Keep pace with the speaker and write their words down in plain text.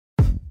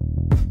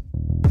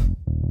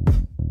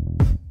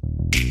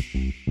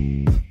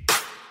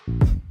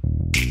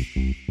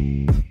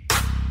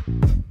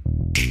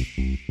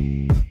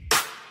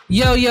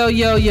Yo, yo,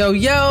 yo, yo,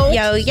 yo.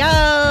 Yo, yo.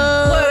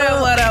 What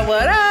up, what up,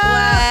 what up?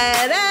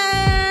 What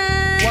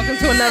up? Welcome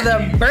to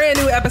another brand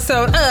new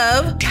episode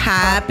of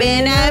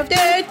Poppin' After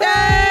 30.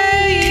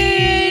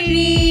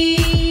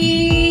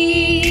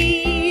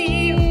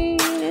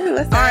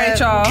 What's All up? right,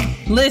 y'all.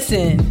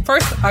 Listen,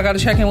 first I gotta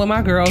check in with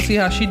my girl, see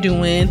how she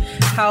doing,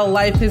 how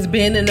life has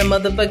been in the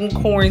motherfucking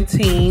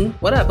quarantine.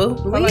 What up, boo?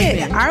 How life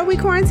been? Are we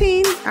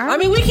quarantined? I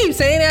mean, we keep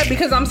saying that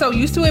because I'm so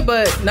used to it,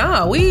 but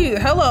nah, we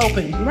hella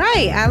open.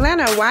 Right.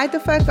 Atlanta, wide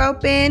the fuck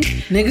open.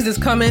 Niggas is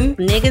coming,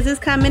 Niggas is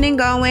coming and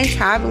going,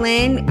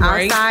 traveling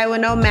Right. outside with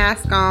no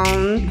mask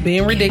on.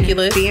 being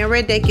ridiculous. Being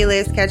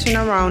ridiculous, catching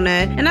a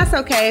Rona. And that's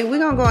okay. We're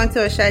going to go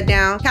into a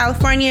shutdown.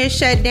 California is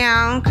shut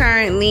down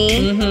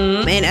currently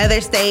in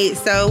other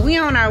states. So we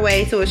on our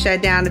way to a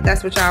shutdown if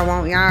that's what y'all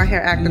want. Y'all out here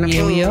acting a Yeah,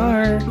 fool. we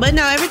are. But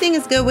no, everything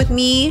is good with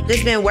me.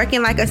 Just been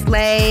working like a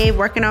slave,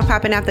 working on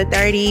Popping After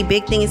 30.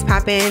 Big things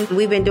popping.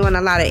 We've been doing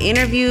a lot of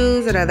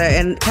interviews and other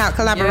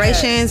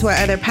collaborations with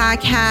other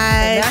podcasts.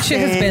 And that shit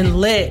has been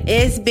lit.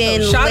 It's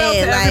been So shout out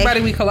lit. to everybody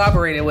we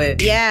collaborated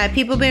with. Yeah,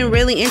 people been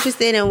really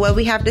interested in what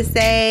we have to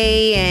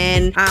say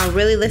and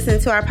really listening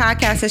to our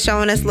podcast and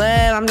showing us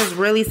love. I'm just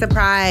really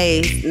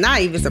surprised.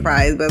 Not even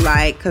surprised, but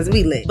like, because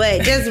we lit.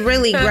 But just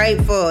really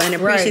grateful and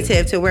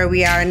appreciative to where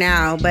we are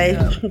now.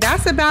 But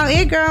that's about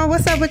it, girl.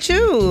 What's up with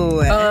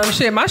you?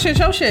 Shit, my shit,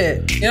 your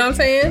shit. You know what I'm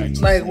saying?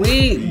 Like,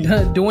 we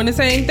doing the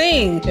same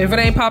thing. If it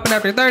ain't popping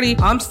after 30,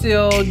 I'm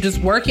still just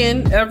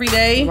working every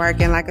day.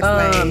 Working like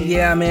a slave.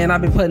 Yeah, man,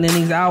 I've been putting in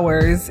these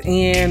hours,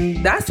 and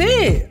that's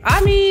it.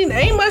 I mean,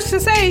 ain't much to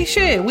say.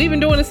 Shit, we've been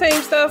doing the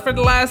same stuff for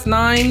the last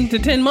 9 to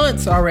 10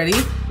 months already.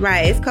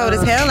 Right. It's cold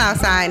as hell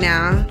outside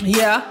now.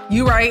 Yeah,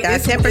 you right.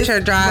 That temperature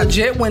drop.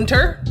 Legit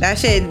winter. That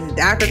shit,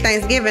 after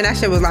Thanksgiving, that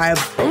shit was like,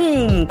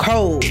 boom,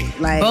 cold.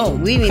 Like,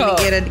 Boom, we didn't cold.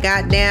 even get a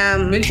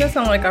goddamn... Bitch, that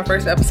sound like our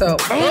first episode.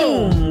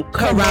 Boom,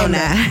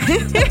 Corona.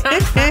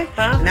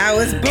 Now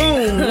it's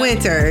boom,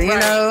 winter, you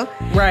know?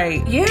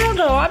 Right. Yeah,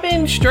 though, I've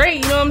been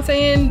straight, you know what I'm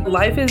saying?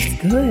 Life is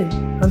good.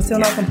 I'm still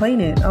not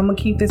complaining. I'm going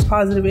to keep this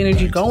positive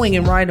energy going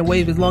and ride the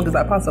wave as long as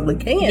I possibly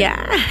can.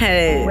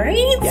 Yes. Right?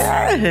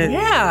 Yes.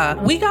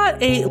 Yeah. We got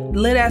a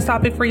lit ass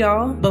topic for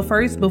y'all. But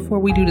first, before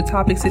we do the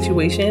topic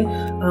situation,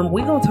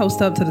 we going to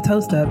toast up to the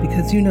toast up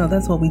because you know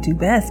that's what we do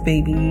best,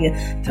 baby.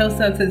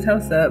 Toast up to the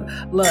toast up.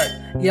 Look,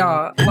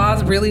 y'all,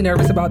 La's really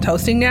nervous about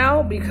toasting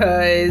now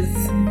because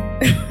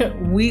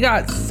we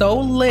got so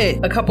lit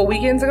a couple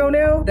weekends ago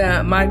now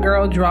that my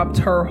girl dropped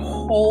her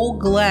whole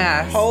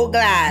glass. Whole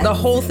glass. The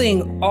whole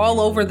thing all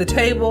over the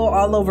table,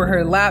 all over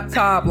her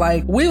laptop.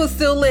 Like, we was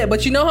still lit.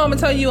 But you know how I'm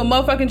gonna tell you a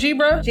motherfucking G,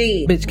 bruh?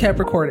 G. Bitch kept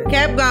recording.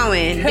 Kept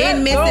going. Kept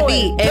Didn't miss going. a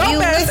beat.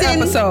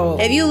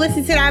 If you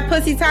listen to that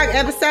Pussy Talk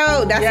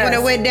episode, that's Yes. when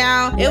it went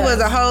down. Yes. It was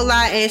a whole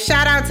lot. And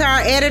shout out to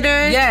our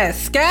editor. Yes,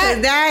 'Cause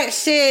scat. that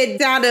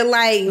shit sounded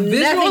like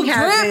Visual nothing drip.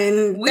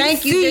 happened. We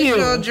Thank you, see you.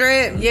 Visual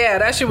Drip. Yeah,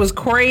 that shit was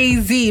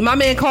crazy. My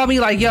man called me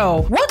like,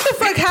 yo, what the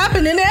fuck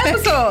happened in the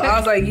episode? I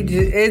was like,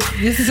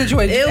 it's a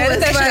situation. It Edit was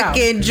that shit out.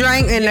 fucking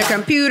drank in the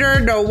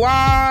computer, the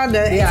wall,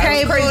 the Yeah, it was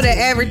table, crazy. the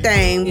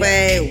everything.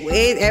 Yeah.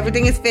 But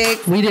everything is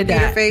fixed. We did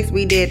Computer that. Fixed.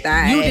 We did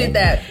that. You did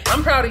that.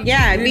 I'm proud of you.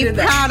 Yeah, You be did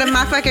that. proud of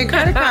my fucking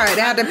credit card. I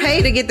had to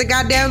pay to get the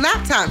goddamn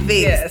laptop fixed.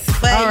 Yes.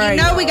 But All right,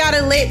 you know y'all. we got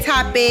a lit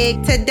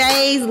topic.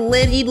 Today's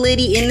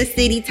litty in the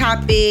city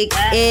topic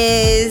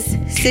is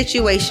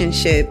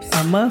situationships.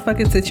 A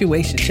motherfucking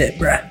situation shit,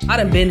 bruh. I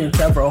done been in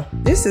several.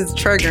 This is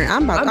triggering.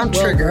 I'm well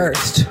triggered.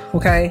 versed,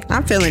 okay?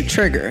 I'm feeling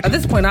triggered. At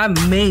this point, I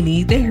may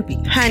need therapy.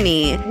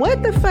 Honey,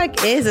 what the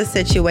fuck is a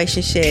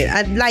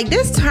situationship? Like,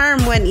 this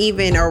term wasn't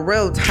even a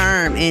real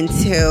term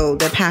until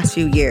the past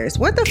few years.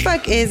 What the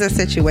fuck is a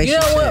situationship? You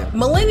know what?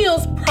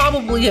 Millennials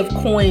probably have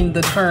coined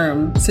the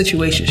term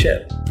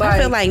situationship. I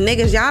feel like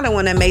niggas, y'all don't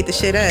want to make the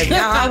shit up. Y'all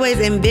always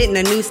inventing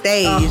a new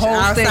stage whole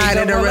outside stage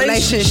of the of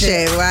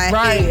relationship. Like,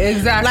 right,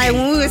 exactly. Like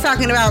when we were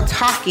talking about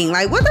talking,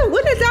 like when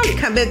did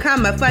that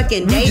become a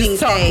fucking dating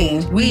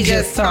stage? We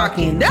just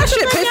talking. That shit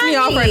What the pissed fuck me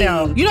y'all off right mean?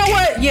 now. You know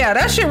what? Yeah,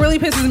 that shit really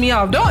pisses me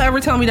off. Don't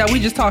ever tell me that we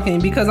just talking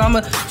because I'm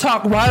gonna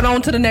talk right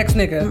on to the next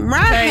nigga.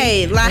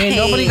 Right, like- ain't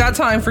nobody got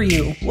time for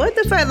you. What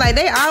the fuck? Like,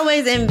 they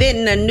always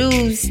inventing a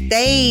new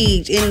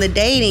stage in the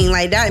dating,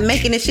 like that,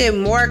 making the shit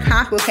more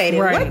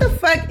complicated. Right. What the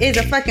fuck is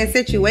a fucking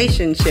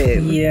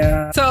situationship?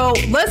 Yeah. So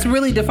let's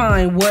really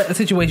define what a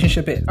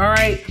situationship is. All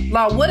right,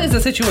 Law, what is a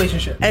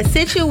situationship? A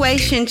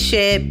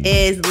situationship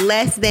is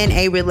less than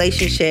a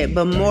relationship,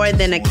 but more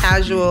than a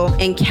casual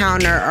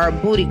encounter or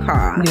booty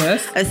call.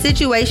 Yes. A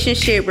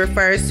situationship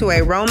refers to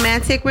a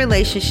romantic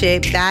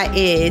relationship that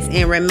is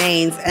and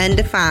remains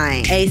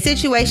undefined. A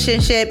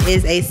situationship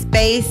is a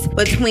space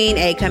between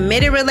a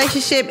committed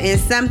relationship and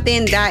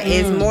something that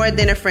is more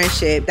than a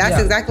friendship.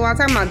 That's exactly what I'm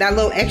talking about. That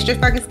little extra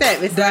fucking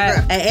step. It's That-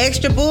 like an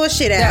extra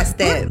bullshit ass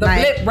step. The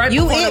Like, blip right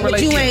you before it, the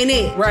but you relationship.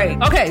 ain't it. Right.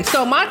 Okay,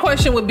 so my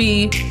question would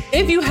be,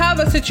 if you have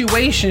a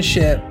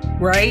situationship,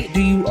 right?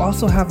 Do you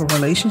also have a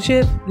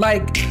relationship?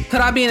 Like,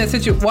 could I be in a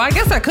situation? Well, I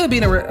guess I could be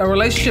in a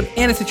relationship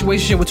and a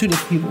situationship with two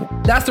different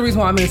people. That's the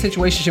reason why I'm in a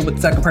situationship with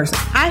the second person.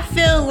 I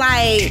feel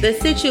like the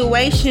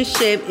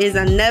situationship is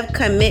enough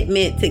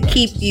commitment to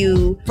keep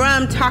you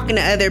from talking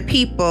to other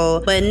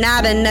people, but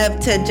not enough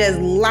to just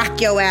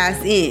lock your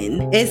ass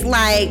in. It's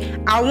like,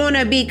 I want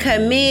to be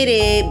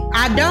committed.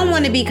 I don't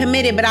want to be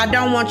committed, but I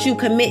don't want you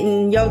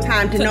committing your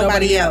time to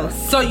nobody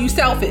else. So you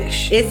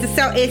selfish. It's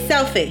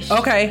selfish.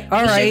 Okay,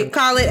 all right. You should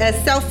call it a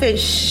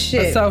selfish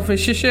ship. A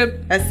selfish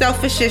ship? A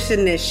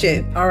selfishness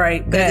ship. All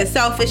right. Because it's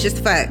selfish as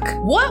fuck.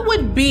 What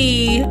would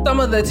be some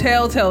of the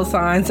telltale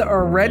signs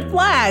or red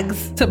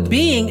flags to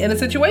being in a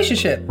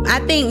situationship? I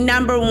think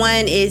number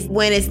one is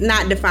when it's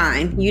not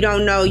defined. You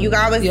don't know.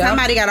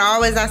 Somebody got to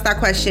always ask that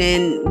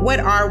question. What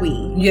are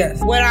we?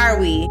 Yes. What are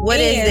we? What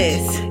is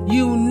this?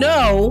 You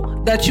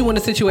know that you in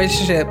a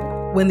situationship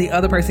when the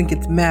other person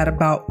gets mad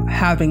about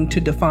having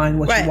to define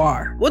what you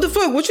are. What the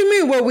fuck? What you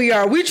mean what we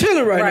are? We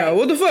chilling right now.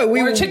 What the fuck?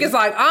 Or a chick is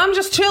like, I'm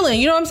just chilling.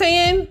 You know what I'm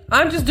saying?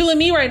 I'm just doing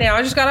me right now.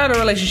 I just got out of a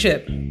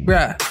relationship.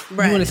 Bruh.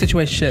 You in a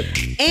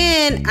situationship.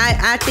 And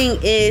I think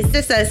it's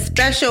just a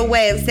special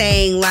way of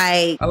saying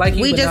like, I like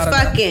you, we just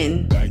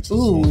fucking.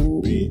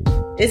 Ooh.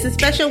 It's a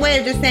special way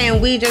of just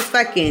saying we just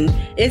fucking.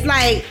 It's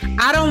like,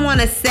 I don't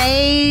want to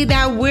say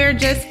that we're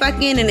just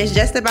fucking and it's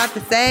just about the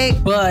sex,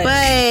 but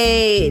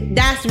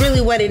that's really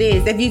what it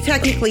is. If you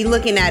technically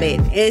looking at it,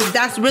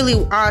 that's really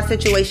our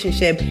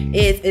situationship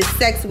is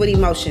sex with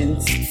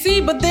emotions.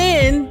 See, but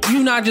then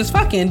you not just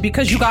fucking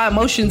because you got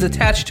emotions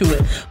attached to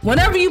it.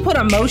 Whenever you put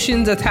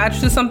emotions attached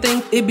to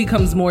something, it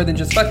becomes more than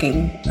just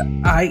fucking,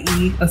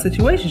 i.e. a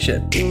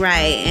situationship.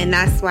 Right, and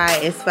that's why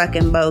it's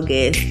fucking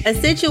bogus. A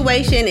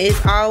situation is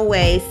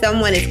always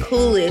someone is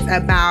clueless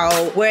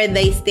about where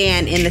they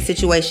stand in the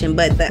situation,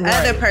 but the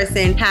other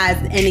person has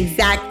an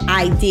exact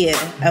idea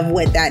of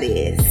what that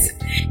is.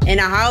 And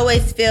I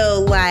always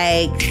feel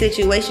like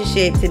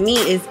situationship to me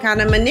is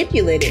kind of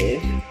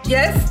manipulative.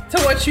 Yes, to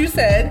what you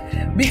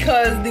said,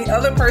 because the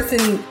other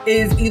person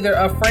is either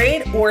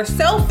afraid or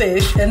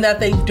selfish and that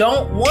they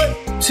don't want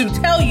to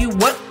tell you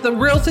what the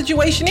real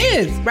situation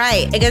is.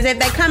 Right, because if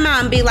they come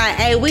out and be like,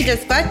 hey, we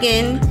just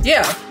fucking,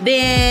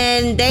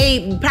 then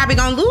they probably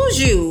gonna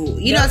lose you.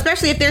 You know,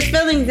 especially if there's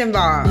feelings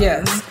involved.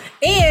 Yes.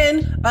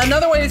 And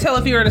another way to tell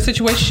if you're in a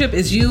situationship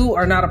is you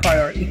are not a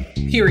priority.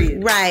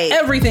 Period. Right.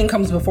 Everything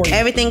comes before you.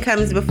 Everything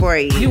comes before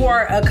you. You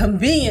are a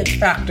convenience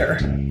factor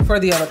for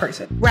the other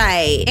person.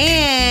 Right.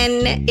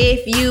 And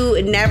if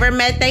you never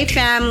met their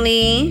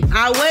family,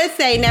 I would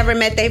say never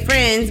met their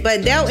friends,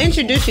 but they'll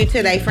introduce you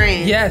to their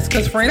friends. Yes,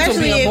 because friends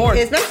will be on board.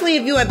 Especially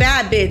if you a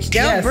bad bitch.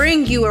 They'll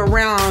bring you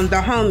around the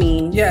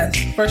homies. Yes,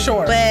 for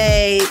sure.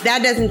 But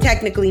that doesn't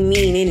technically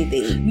mean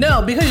anything.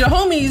 No, because your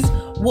homies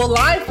will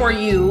lie for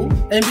you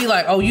and be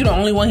like, oh, you the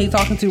only one he's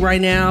talking to right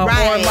now. Or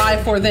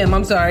lie for them,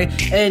 I'm sorry.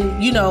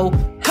 And, you know,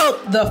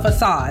 help the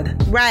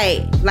facade.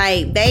 Right.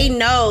 Like, they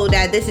know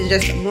that this is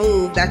just a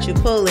move that you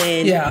pull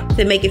in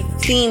to make it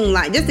seem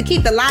like, just to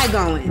keep the lie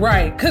going.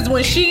 Right. Because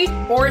when she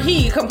or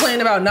he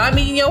complain about not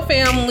meeting your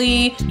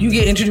family, you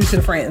get introduced to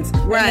the friends.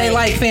 Right. And they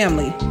like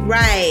family.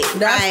 Right.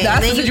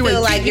 That's then the you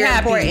feel like you're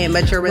important,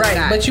 but you're really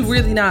not. But you're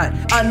really not.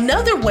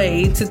 Another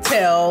way to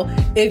tell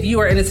if you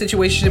are in a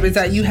situation is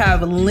that you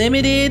have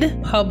limited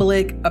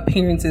public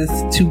appearances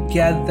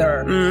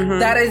together. Mm-hmm.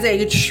 That is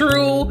a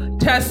true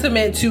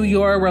testament to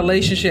your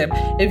relationship.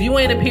 If you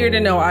ain't appeared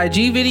in no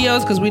IG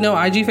videos, because we know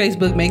IG,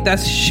 Facebook make that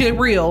shit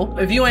real.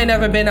 If you ain't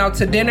ever been out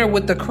to dinner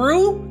with the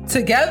crew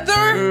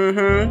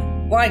together,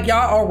 like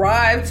y'all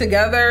arrive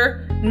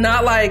together,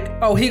 not like,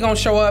 oh, he gonna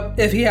show up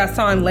if he has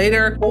time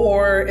later,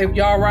 or if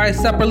y'all ride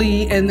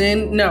separately, and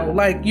then no,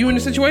 like you in a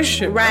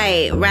situation.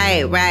 Right.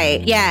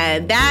 Yeah,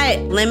 that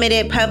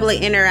limited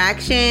public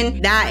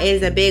interaction, that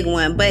is a big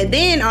one. But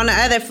then on the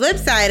other flip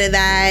side of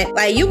that,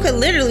 like you could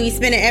literally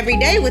spend it every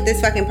day with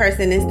this fucking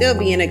person and still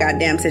be in a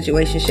goddamn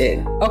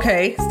situationship.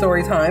 Okay,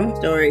 story time.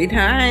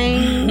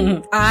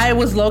 I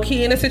was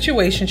low-key in a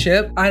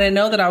situationship. I didn't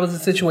know that I was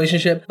a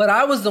situationship, but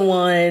I was the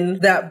one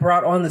that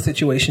brought on the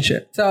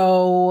situationship.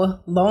 So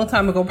long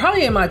time ago,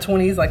 probably in my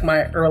 20s, like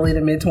my early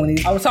to mid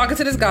 20s, I was talking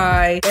to this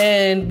guy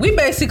and we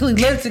basically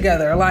lived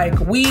together. Like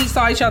we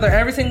saw each other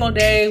every single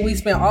day. We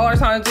spent all our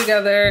time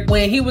together.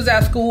 When he was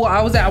at school,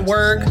 I was at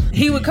work.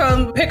 He would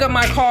come pick up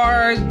my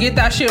car, get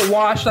that shit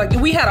washed. Like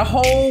we had a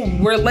whole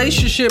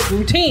relationship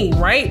routine,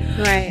 right?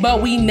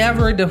 But we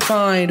never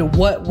defined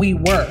what we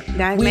were.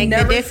 We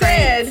never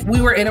said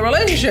we were in a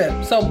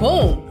relationship. So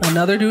boom,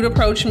 another dude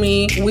approached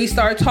me. We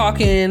start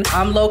talking.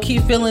 I'm low-key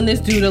feeling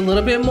this dude a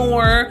little bit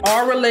more.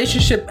 Our relationship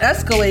relationship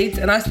escalates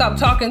and I stop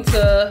talking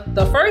to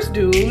the first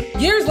dude,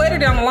 years later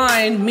down the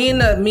line, me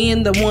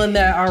and the one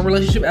that our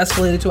relationship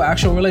escalated to an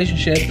actual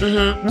relationship,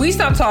 we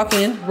stopped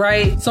talking,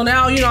 right? So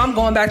now, I'm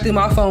going back through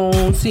my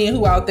phone, seeing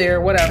who out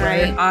there, whatever.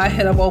 Right. I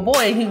hit up old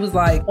boy and he was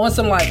like, on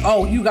some like,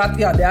 oh, you got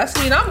the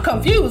audacity? And I'm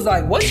confused,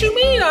 like, what you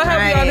mean I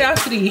have the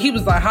audacity? He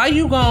was like, how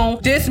you gonna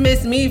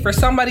dismiss me for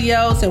somebody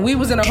else? And we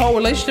was in a whole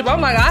relationship.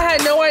 I'm like, I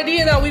had no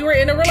idea that we were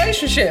in a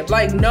relationship.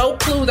 Like, no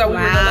clue that we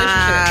were in a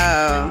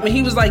relationship. And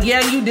he was like,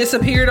 yeah, you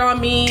disappeared on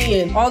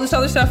me and all this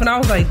other stuff. And I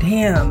was like,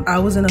 damn, I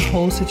was in a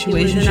whole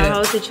situation. In a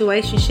whole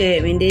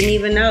situationship and didn't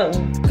even know.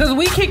 Because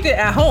we kicked it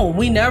at home.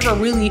 We never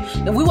really,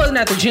 if we wasn't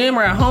at the gym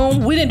or at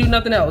home, we didn't do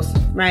nothing else.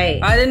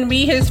 Right. I didn't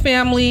meet his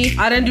family.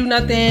 I didn't do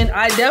nothing.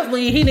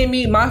 He didn't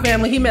meet my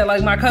family. He met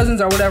like my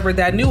cousins or whatever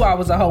that knew I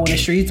was a hoe in the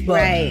streets,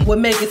 but would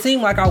make it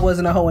seem like I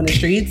wasn't a hoe in the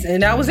streets.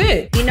 And that was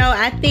it.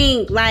 I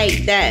think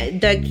like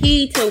that the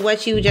key to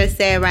what you just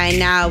said right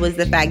now was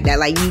the fact that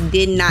like you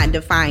did not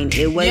define it.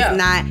 It was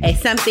not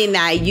something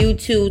that you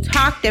two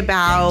talked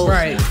about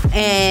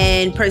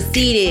and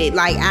proceeded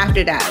like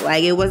after that.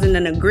 Like it wasn't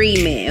an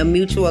agreement, a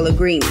mutual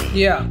agreement.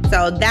 Yeah.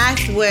 So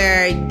that's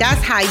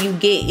how you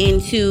get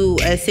into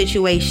a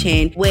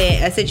situation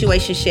where a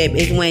situationship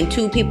is when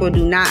two people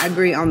do not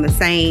agree on the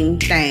same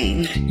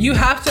thing. You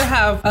have to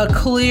have a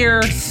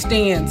clear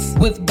stance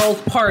with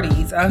both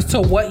parties as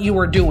to what you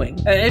are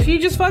doing. If you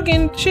just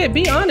fucking shit,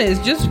 be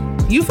honest, just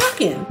you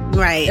fucking.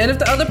 Right. And if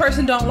the other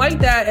person don't like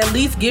that, at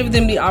least give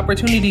them the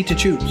opportunity to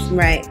choose.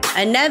 Right.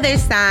 Another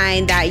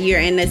sign that you're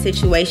in a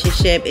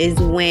situationship is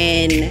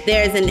when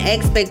there's an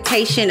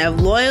expectation of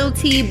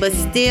loyalty, but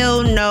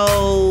still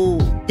no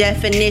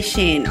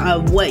definition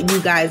of what you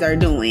guys are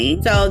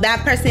doing. So that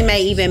person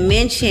may even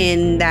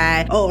mention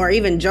that, or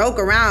even joke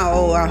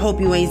around, I hope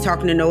you ain't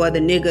talking to no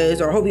other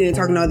niggas, or I hope you ain't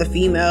talking to other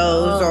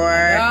females,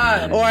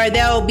 or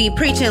they'll be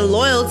preaching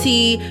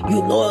loyalty.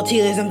 Loyalty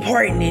is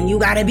important and you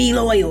gotta be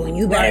loyal and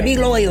you better be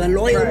loyal and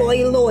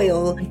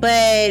loyal.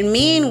 But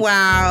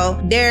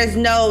meanwhile, there's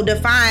no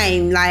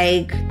define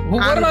like,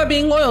 what am I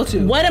being loyal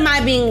to? What am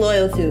I being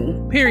loyal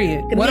to?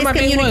 Period. What am I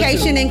being loyal to?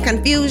 Miscommunication and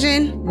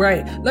confusion.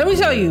 Right. Let me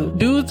tell you,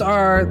 dudes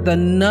are the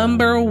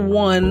number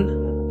one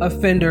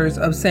offenders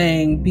of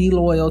saying be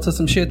loyal to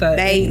some shit that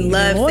they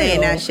love saying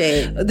that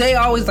shit. They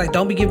always like,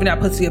 don't be giving that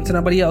pussy up to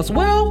nobody else.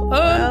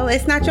 Well,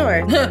 it's not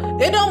yours.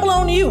 It don't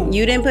belong to you.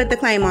 You didn't put the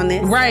claim on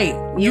this. Right.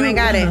 You ain't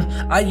got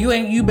it.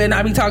 You better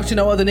not be talking to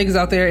no other niggas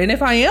out there. And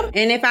if I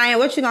am,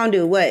 what you gonna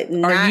do? What?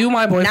 Are you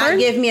my boyfriend? Not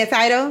give me a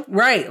title?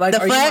 Right. Like,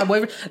 are you my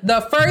boyfriend?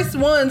 The first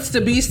ones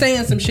to be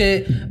saying some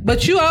shit,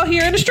 but you out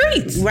here in the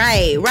streets.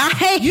 Right. You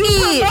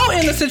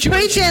promoting the situation.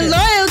 Preaching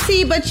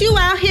loyalty, but you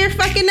out here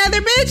fucking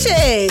other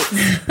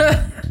bitches.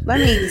 Let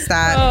me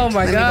stop. Oh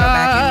my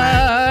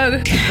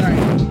God.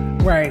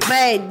 Right.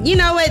 But you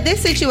know what?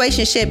 This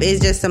situationship is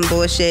just some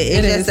bullshit.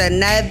 It's just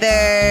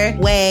another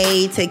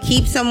way to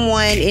keep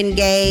someone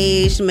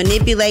engaged,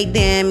 manipulate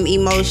them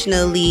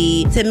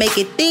emotionally, to make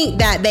it think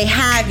that they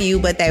have you,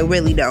 but they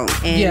really don't.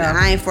 And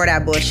I ain't for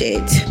that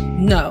bullshit.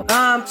 No.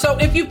 So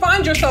if you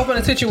find yourself in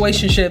a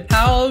situationship,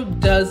 how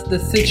does the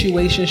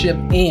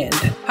situationship end?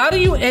 How do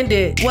you end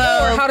it?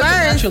 Well, how does it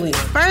naturally end?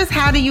 First,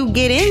 how do you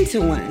get into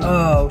one?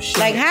 Oh, shit.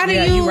 Like, how do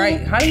you... You're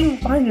right. How do you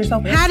find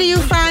yourself in? How do you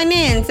find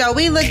in? So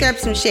we looked up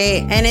some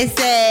shit, and it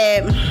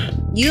said...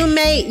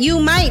 You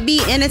might be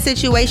in a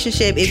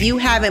situationship if you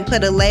haven't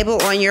put a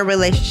label on your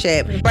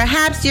relationship.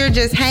 Perhaps you're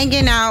just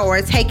hanging out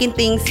or taking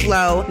things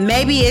slow.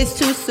 Maybe it's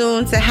too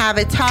soon to have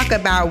a talk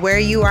about where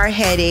you are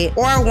headed,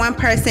 or one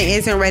person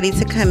isn't ready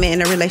to commit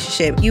in a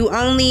relationship. You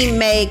only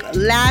make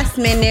last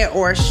minute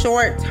or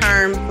short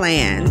term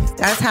plans.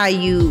 That's how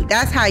you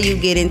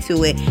get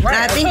into it. Right.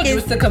 I think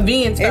it's the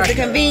convenience factor. It's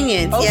the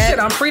convenience. Oh shit,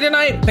 I'm free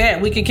tonight. Bet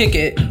we can kick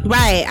it.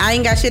 Right. I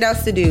ain't got shit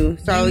else to do.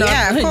 So of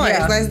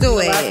course, let's do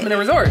it. Last minute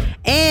resort.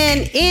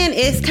 And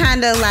it's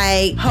kind of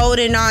like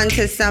holding on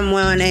to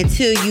someone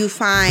until you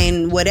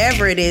find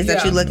whatever it is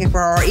that you're looking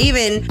for, or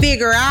even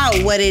figure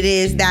out what it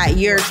is that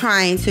you're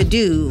trying to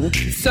do.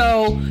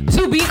 So,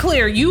 to be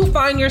clear, you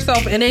find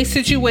yourself in a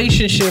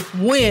situationship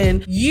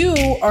when you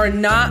are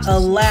not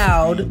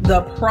allowed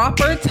the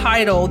proper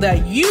title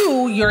that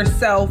you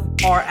yourself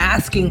are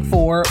asking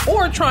for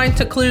or trying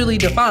to clearly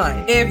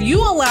define. If you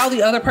allow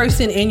the other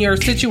person in your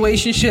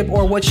situationship,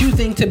 or what you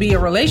think to be a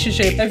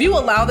relationship, if you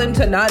allow them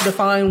to not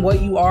define what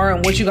you are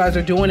and what you guys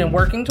are doing and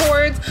working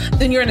towards,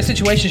 then you're in a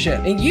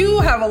situationship. And you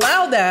have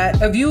allowed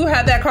that. If you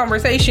have that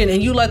conversation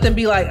and you let them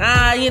be like,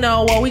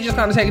 we just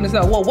kind of taking this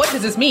out. Well, what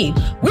does this mean?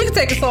 We can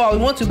take it slow all we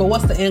want to, but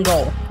what's the end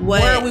goal?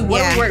 Where are we?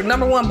 We're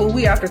number one, but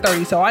we after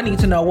 30, so I need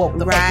to know what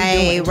the fuck we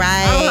doing.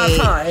 Right. I don't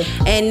have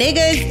time. And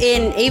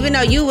niggas, even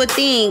though you would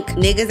think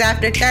niggas out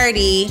after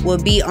 30 will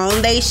be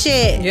on they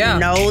shit. Yeah.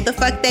 No, the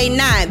fuck they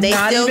not. They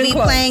Not still even be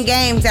close. playing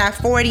games at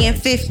 40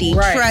 and 50.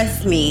 Right.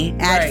 Trust me,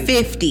 at Right.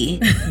 50,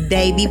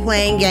 they be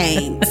playing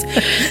games.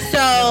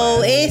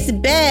 So it's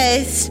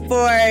best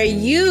for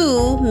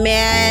you,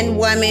 man,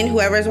 woman,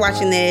 whoever's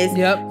watching this,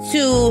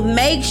 to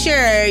make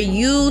sure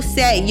you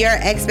set your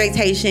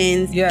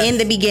expectations in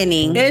the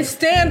beginning. And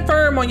stand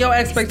firm on your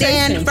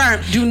expectations.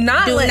 Stand firm. Do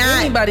not let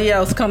anybody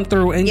else come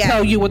through and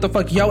tell you what the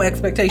fuck your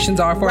expectations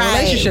are for a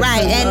relationship.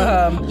 Right,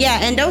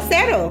 and don't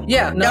settle.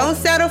 Yeah, no. Don't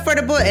settle for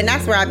the bull. And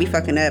that's where I be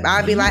fucking up.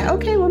 I'll be like,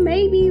 okay, well,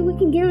 maybe we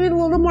can give it a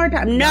little more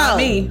time. No. Not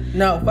me.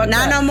 No, fuck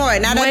not that. no more.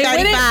 Not You at ain't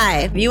with it?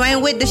 35. You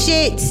ain't with the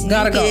shit.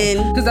 Gotta go.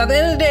 Because at the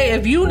end of the day,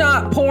 if you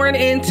not pouring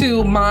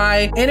into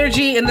my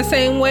energy in the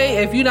same way,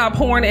 if you not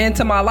pouring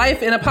into my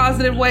life in a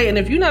positive way, and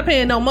if you not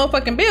paying no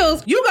motherfucking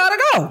bills, you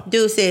gotta go.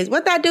 Deuces.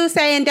 What that dude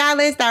say in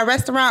Dallas, that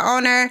restaurant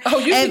owner?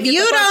 If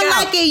you don't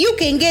like it, you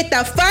can get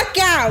the fuck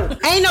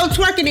out. Ain't no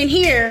twerking in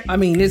here. I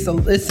mean, it's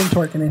some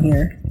twerking in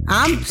here.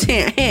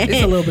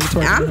 It's a little bit of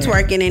twerking. I'm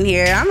twerking in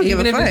here. I'm gonna give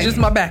a fuck. Even if it's just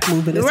my back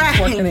moving, it's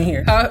twerking in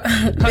here.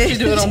 How you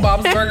do it on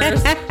Bob's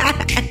Burgers?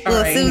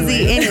 Well, right,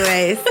 Susie,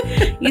 anyways,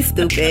 you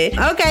stupid.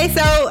 Okay,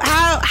 so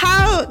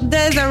how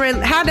does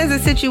a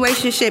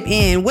situationship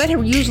end? What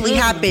usually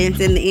happens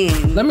in the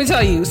end? Let me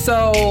tell you.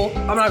 So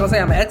I'm not gonna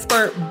say I'm an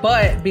expert,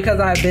 but because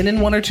I've been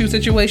in one or two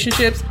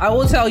situationships, I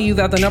will tell you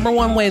that the number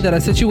one way that a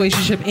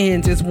situationship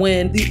ends is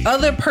when the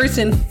other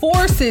person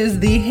forces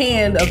the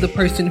hand of the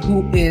person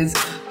who is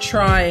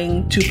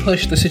trying to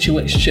push the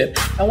situationship.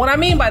 And what I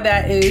mean by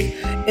that is,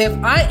 if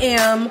I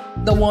am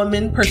the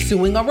woman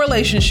pursuing a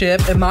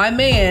relationship and my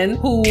man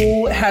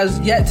who has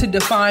yet to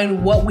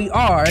define what we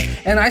are,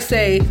 and I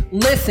say,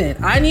 listen,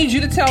 I need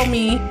you to tell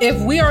me if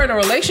we are in a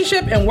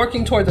relationship and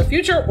working towards the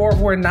future or if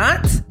we're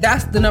not,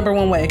 that's the number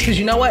one way. Because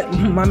you know what?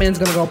 My man's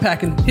gonna go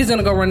packing. He's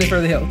gonna go running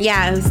for the hills.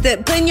 Yeah,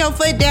 putting your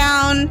foot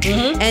down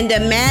and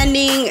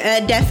demanding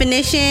a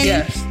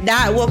definition,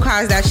 that will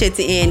cause that shit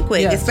to end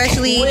quick.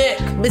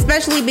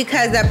 Especially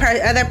because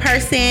the other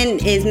person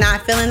is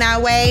not feeling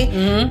that way.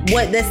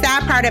 What the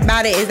sad part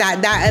about it is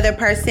that other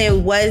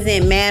person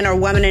wasn't man or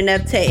woman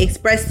enough to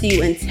express to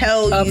you and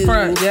tell you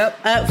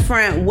up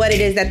front what it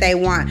is that they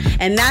want.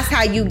 And that's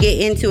how you get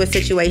into a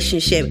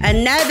situationship.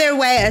 Another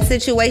way a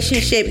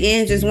situationship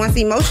ends is once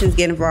emotions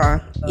get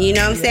involved. You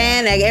know what I'm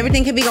saying? Like,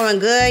 everything could be going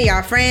good.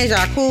 Y'all friends,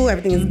 y'all cool,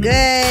 everything is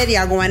good.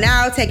 Y'all going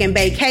out, taking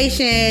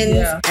vacations.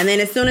 And then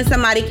as soon as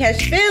somebody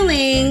catch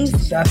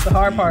feelings, that's the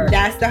hard part.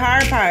 That's the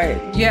hard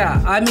part.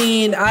 Yeah, I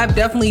mean, I've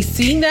definitely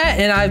seen that,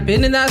 and I've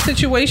been in that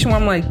situation where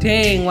I'm like,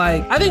 dang,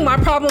 like, I think my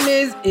problem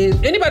is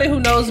anybody who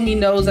knows me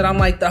knows that I'm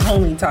like the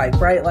homie type,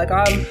 right? Like,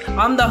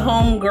 I'm the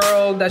home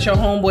girl that your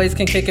homeboys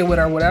can kick it with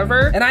or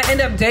whatever. And I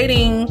end up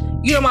dating,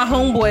 my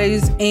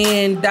homeboys,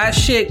 and that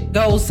shit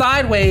goes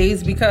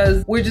sideways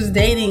because we're just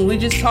dating, we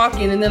just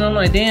talking, and then I'm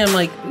like, damn,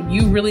 like,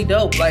 you really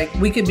dope. Like,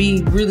 we could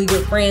be really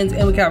good friends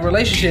and we could have a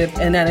relationship.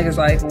 And that nigga's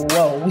like,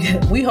 whoa,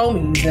 we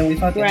homies and we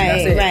fucking,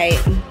 that's it.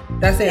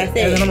 That's it.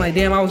 And then I'm like,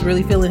 damn, I was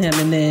really feeling him,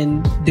 and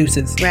then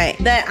deuces. Right.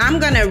 I'm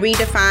going to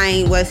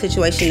redefine what a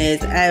situation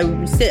is. A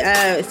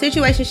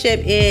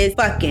situationship is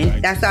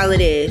fucking. That's all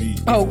it is.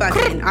 It's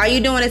fucking. All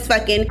you doing is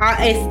fucking.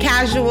 It's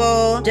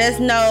casual.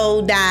 Just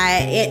know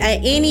that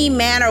any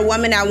man or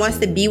woman that wants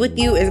to be with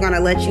you is going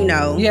to let you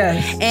know.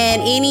 Yes.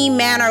 And any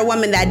man or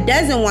woman that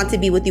doesn't want to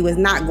be with you is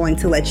not going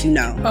to let you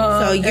know.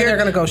 And they're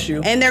going to ghost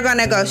you. And they're going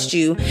to ghost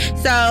you.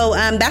 So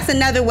that's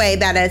another way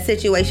that a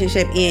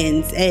situationship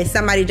ends. Is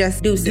somebody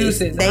just deuces.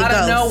 They out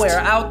of nowhere,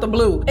 out the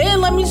blue. And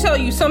let me tell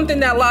you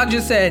something that La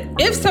just said.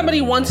 If somebody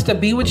wants to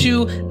be with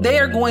you, they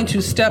are going to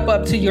step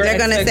up to your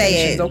expectations,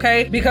 say it.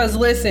 Okay? Because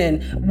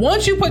listen,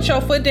 once you put your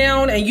foot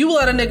down and you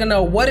let a nigga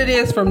know what it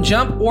is from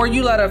jump, or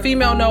you let a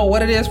female know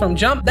what it is from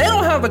jump, they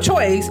don't have a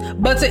choice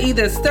but to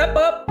either step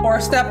up or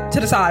step to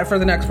the side for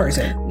the next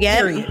person.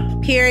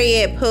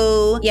 Period,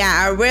 poo.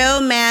 Yeah, a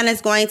real man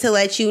is going to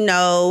let you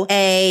know.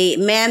 A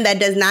man that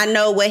does not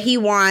know what he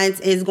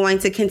wants is going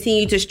to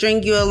continue to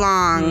string you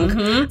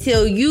along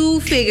till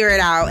you figure it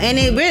out. And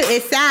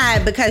it's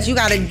sad because you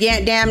got to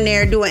damn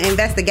near do an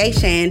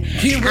investigation,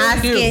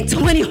 asking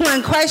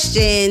 21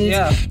 questions,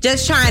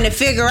 just trying to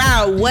figure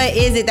out what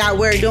is it that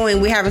we're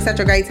doing. We're having such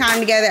a great time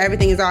together.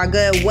 Everything is all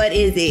good. What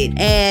is it?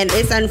 And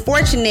it's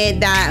unfortunate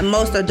that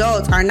most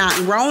adults are not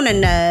grown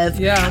enough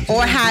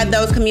or have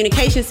those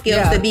communication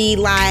skills to be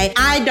like,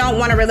 I don't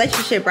want a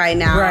relationship right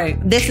now. Right.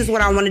 This is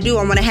what I want to do.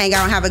 I want to hang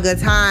out and have a good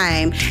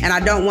time, and I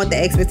don't want the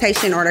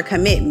expectation or the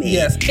commitment.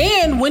 Yes.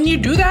 And when you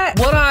do that,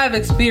 what I've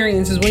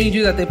experienced is when you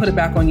do that, they put it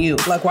back on you.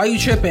 Like, why you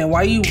tripping?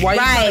 Why you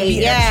trying to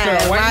be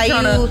extra? Why you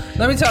trying to...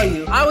 Let me tell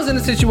you, I was in a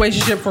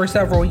situationship for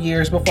several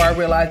years before I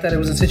realized that it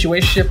was a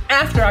situationship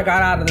after I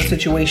got out of the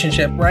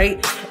situationship,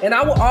 right? And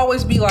I will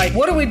always be like,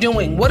 what are we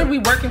doing? What are we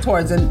working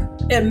towards? And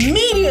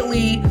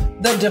immediately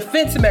the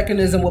defense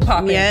mechanism will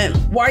pop in.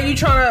 Why are you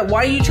trying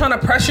to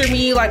pressure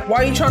me? Like, why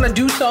are you trying to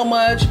do so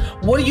much?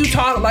 What are you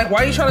talking? Like,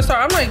 why are you trying to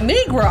start? I'm like,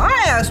 Negro, I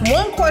asked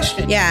one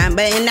question. Yeah, and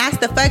that's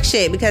the fuck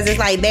shit, because it's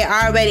like they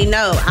already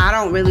know I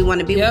don't really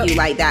want to be with you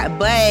like that,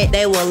 but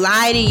they will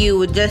lie to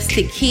you just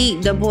to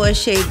keep the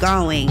bullshit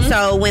going.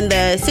 So when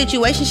the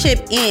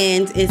situationship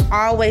ends, it's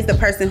always the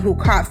person who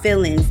caught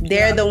feelings.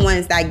 They're the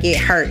ones that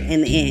get hurt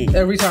in the end.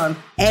 Every time.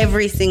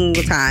 Every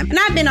single time. And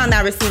I've been on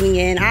that receiving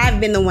end. I've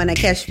been the one that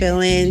catch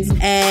feelings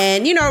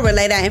and,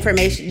 relay that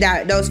information,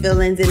 those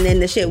feelings, and then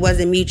the shit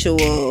wasn't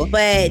mutual.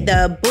 But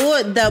the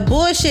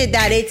bullshit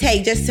that it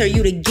takes just for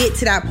you to get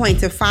to that point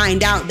to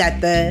find out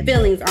that the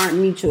feelings aren't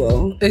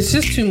mutual. It's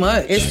just too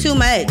much. It's too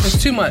much.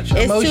 It's too much.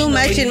 It's too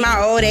much in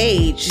my old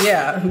age.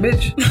 Yeah,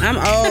 bitch. I'm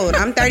old.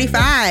 I'm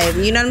 35.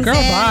 You know what I'm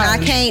saying? Bye. I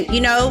can't,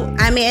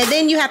 and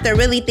then you have to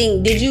really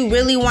think, did you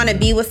really want to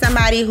be with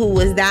somebody who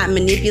was that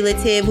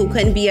manipulative, who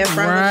couldn't be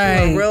upfront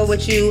with you or real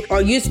with you,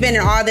 or you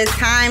spending all this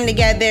time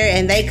together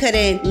and they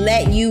couldn't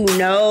let you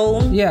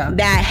know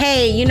that,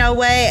 hey, you know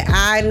what?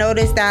 I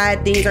noticed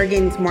that things are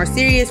getting more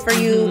serious for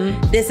you.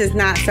 This is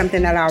not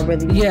something that I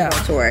really want to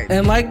go towards.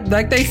 And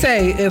like they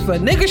say, if a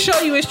nigga show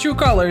you his true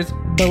colors,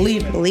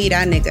 believe it. Believe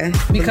that nigga.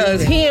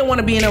 Because he didn't want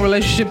to be in a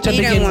relationship to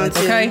begin with,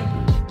 okay?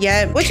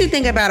 Yeah. What you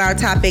think about our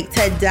topic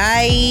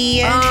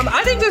today?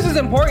 I think this is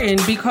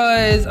important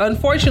because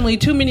unfortunately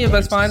too many of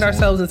us find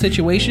ourselves in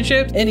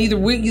situationships, and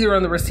we're either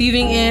on the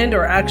receiving end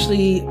or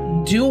actually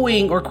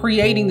doing or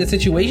creating the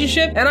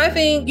situationship. And I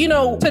think,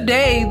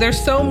 today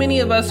there's so many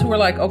of us who are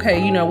like,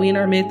 okay, we in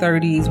our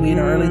mid-30s, we in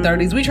our early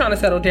 30s, we trying to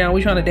settle down,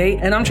 we trying to date,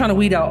 and I'm trying to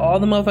weed out all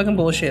the motherfucking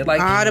bullshit. Like,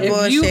 all the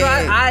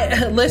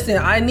bullshit. Listen,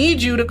 I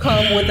need you to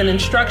come with an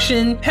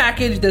instruction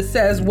package that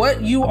says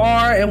what you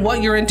are and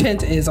what your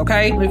intent is,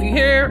 okay? If you're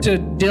here to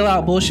deal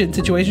out bullshit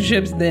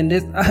situationships, then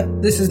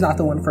this is not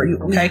the one for you,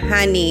 okay?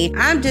 Honey,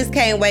 I just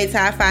can't wait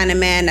till I find a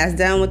man that's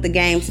done with the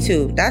games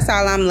too. That's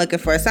all I'm looking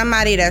for.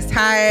 Somebody that's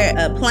tired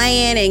of playing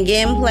and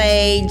getting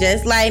played,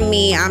 just like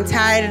me. I'm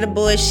tired of the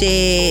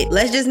bullshit.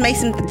 Let's just make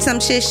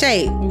some shit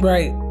shake.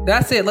 Right.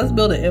 That's it. Let's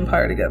build an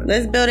empire together.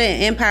 Let's build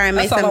an empire and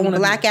make some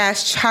black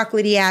ass,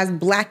 chocolatey ass,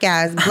 black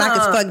as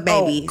fuck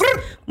babies.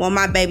 Want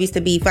my babies to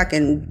be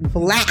fucking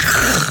black.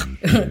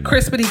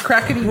 Crispity,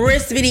 crackety,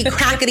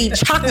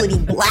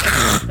 chocolatey black.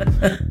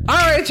 All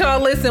right,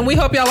 y'all. Listen, we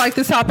hope y'all like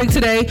this topic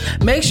today.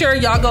 Make sure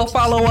y'all go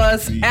follow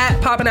us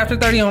at Poppin' After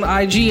 30 on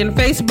IG and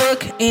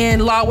Facebook.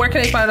 And Law, where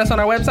can they find us on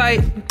our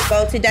website?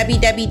 Go to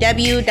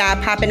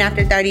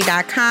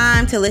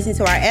www.poppinafter30.com to listen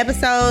to our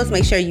episodes.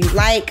 Make sure you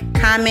like,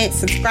 comment,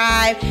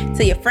 subscribe.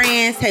 Tell your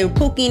friends, tell your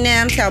Pookie and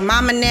them, tell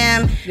Mama and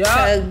them.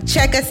 So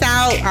check us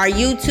out, our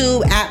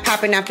YouTube at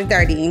Poppin' After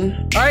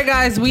 30. All right,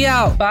 guys, we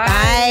out. Bye.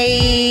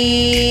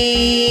 Bye.